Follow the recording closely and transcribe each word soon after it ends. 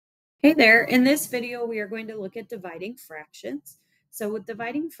Hey there, in this video we are going to look at dividing fractions. So with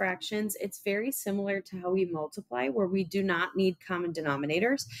dividing fractions, it's very similar to how we multiply where we do not need common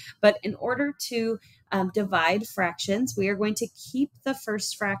denominators. But in order to divide fractions, we are going to keep the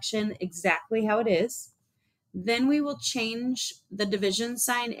first fraction exactly how it is. Then we will change the division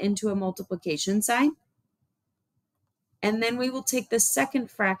sign into a multiplication sign. And then we will take the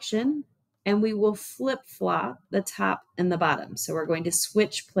second fraction and we will flip-flop the top and the bottom. So we're going to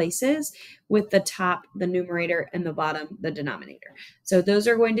switch places with the top, the numerator, and the bottom, the denominator. So those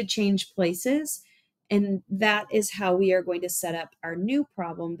are going to change places. And that is how we are going to set up our new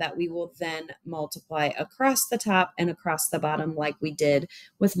problem that we will then multiply across the top and across the bottom like we did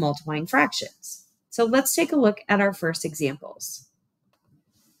with multiplying fractions. So let's take a look at our first examples.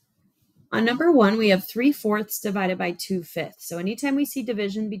 On number 1, we have 3/4 divided by 2/5. So anytime we see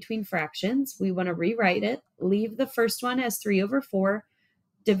division between fractions, we want to rewrite it, leave the first one as 3/4.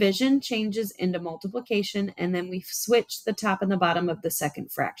 Division changes into multiplication, and then we switch the top and the bottom of the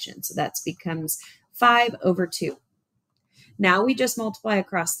second fraction. So that becomes 5/2. Now we just multiply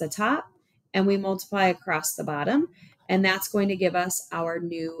across the top and we multiply across the bottom, and that's going to give us our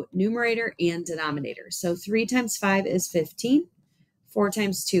new numerator and denominator. So 3 times 5 is 15. 4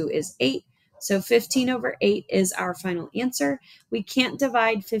 times 2 is 8. So 15/8 is our final answer. We can't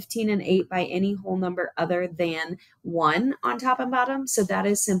divide 15 and 8 by any whole number other than 1 on top and bottom. So that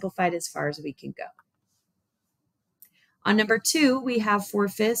is simplified as far as we can go. On number 2, we have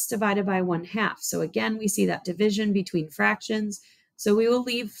 4/5 divided by 1/2. So again, we see that division between fractions. So we will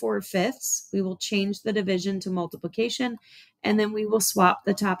leave 4/5. We will change the division to multiplication, and then we will swap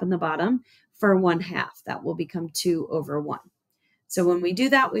the top and the bottom for 1/2. That will become 2/1. So when we do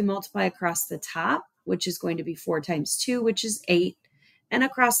that, we multiply across the top, which is going to be 4 times 2, which is 8, and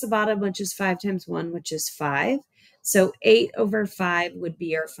across the bottom, which is 5 times 1, which is 5. So 8/5 would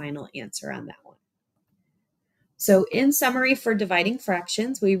be our final answer on that one. So in summary, for dividing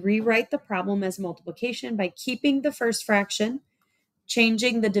fractions, we rewrite the problem as multiplication by keeping the first fraction,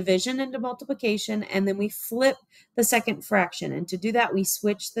 changing the division into multiplication, and then we flip the second fraction. And to do that, we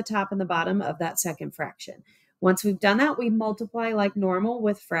switch the top and the bottom of that second fraction. Once we've done that, we multiply like normal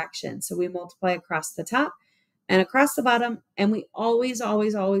with fractions. So we multiply across the top and across the bottom, and we always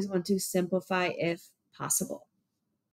want to simplify if possible.